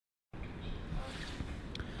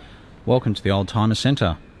Welcome to the Oldtimer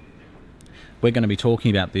Centre. We're going to be talking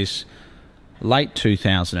about this late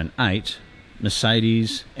 2008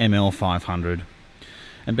 Mercedes ML500.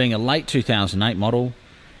 And being a late 2008 model,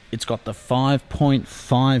 it's got the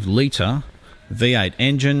 5.5 litre V8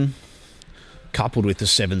 engine coupled with the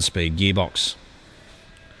 7-speed gearbox.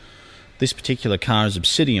 This particular car is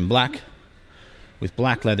obsidian black with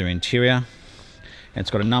black leather interior, and it's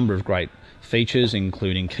got a number of great features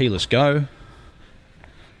including keyless go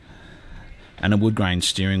and a wood grain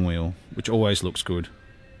steering wheel, which always looks good.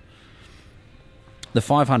 The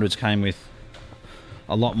 500s came with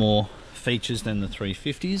a lot more features than the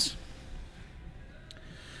 350s.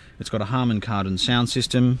 It's got a Harman Kardon sound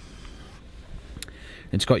system.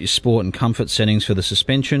 It's got your sport and comfort settings for the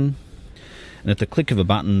suspension, and at the click of a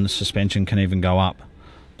button the suspension can even go up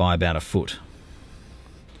by about a foot.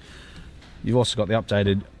 You've also got the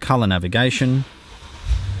updated colour navigation.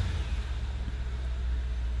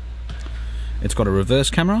 It's got a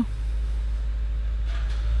reverse camera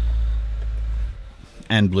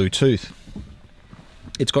and Bluetooth.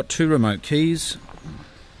 It's got 2 remote keys,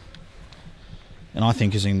 and I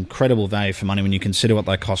think is incredible value for money when you consider what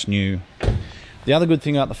they cost new. The other good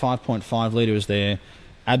thing about the 5.5 litre is they're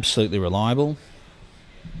absolutely reliable,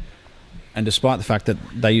 and despite the fact that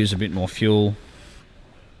they use a bit more fuel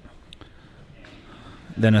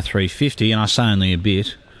than a 350, and I say only a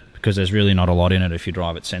bit because there's really not a lot in it if you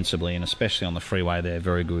drive it sensibly, and especially on the freeway they're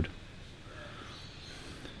very good.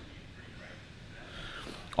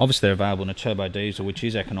 Obviously they're available in a turbo diesel, which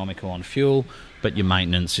is economical on fuel, but your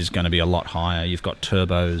maintenance is going to be a lot higher. You've got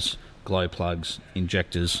turbos, glow plugs,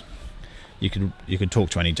 injectors. You could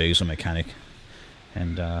talk to any diesel mechanic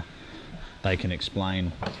and they can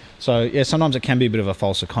explain. So yeah, sometimes it can be a bit of a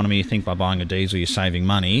false economy. You think by buying a diesel you're saving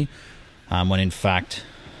money, when in fact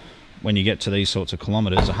when you get to these sorts of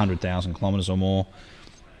kilometres, 100,000 kilometres or more,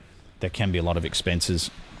 there can be a lot of expenses.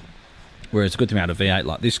 Whereas a good thing about a V8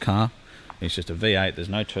 like this car, it's just a V8, there's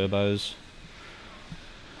no turbos,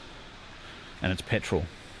 and it's petrol.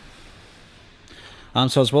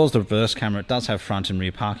 So as well as the reverse camera, it does have front and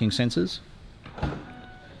rear parking sensors.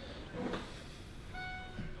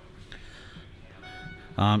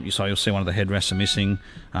 So you'll see one of the headrests are missing.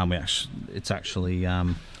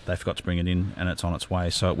 They forgot to bring it in, and it's on its way,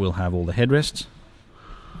 so it will have all the headrests.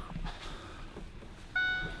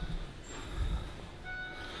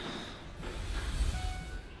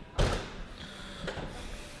 But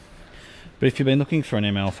if you've been looking for an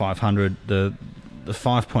ML500, the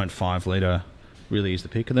 5.5 litre really is the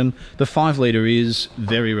pick of them. The 5 litre is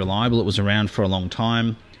very reliable. It was around for a long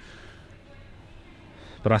time,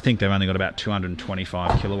 but I think they've only got about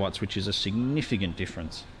 225 kilowatts, which is a significant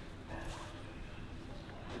difference.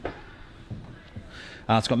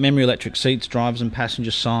 It's got memory electric seats, driver's and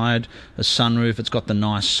passenger side, a sunroof. It's got the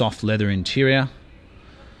nice soft leather interior,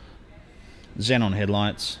 xenon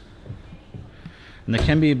headlights, and there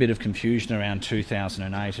can be a bit of confusion around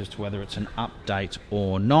 2008 as to whether it's an update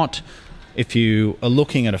or not. If you are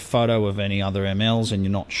looking at a photo of any other MLs and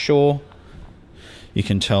you're not sure, you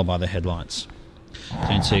can tell by the headlights. So you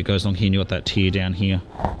can see it goes along here, and you've got that tier down here.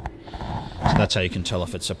 So that's how you can tell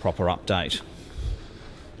if it's a proper update.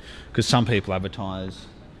 Because some people advertise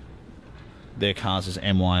their cars as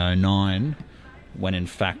MY09 when in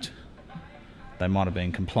fact they might have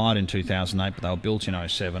been compliant in 2008, but they were built in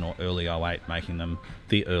 07 or early 08, making them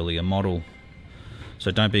the earlier model.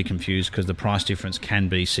 So don't be confused, because the price difference can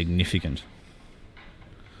be significant.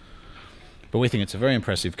 But we think it's a very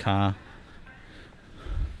impressive car.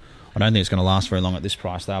 I don't think it's going to last very long at this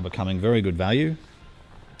price. They are becoming very good value.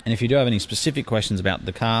 And if you do have any specific questions about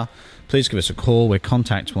the car, please give us a call. We're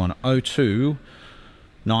contactable on 02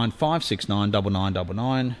 9569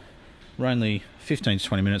 9999. We're only 15 to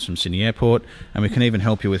 20 minutes from Sydney Airport, and we can even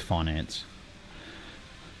help you with finance.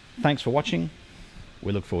 Thanks for watching.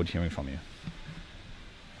 We look forward to hearing from you.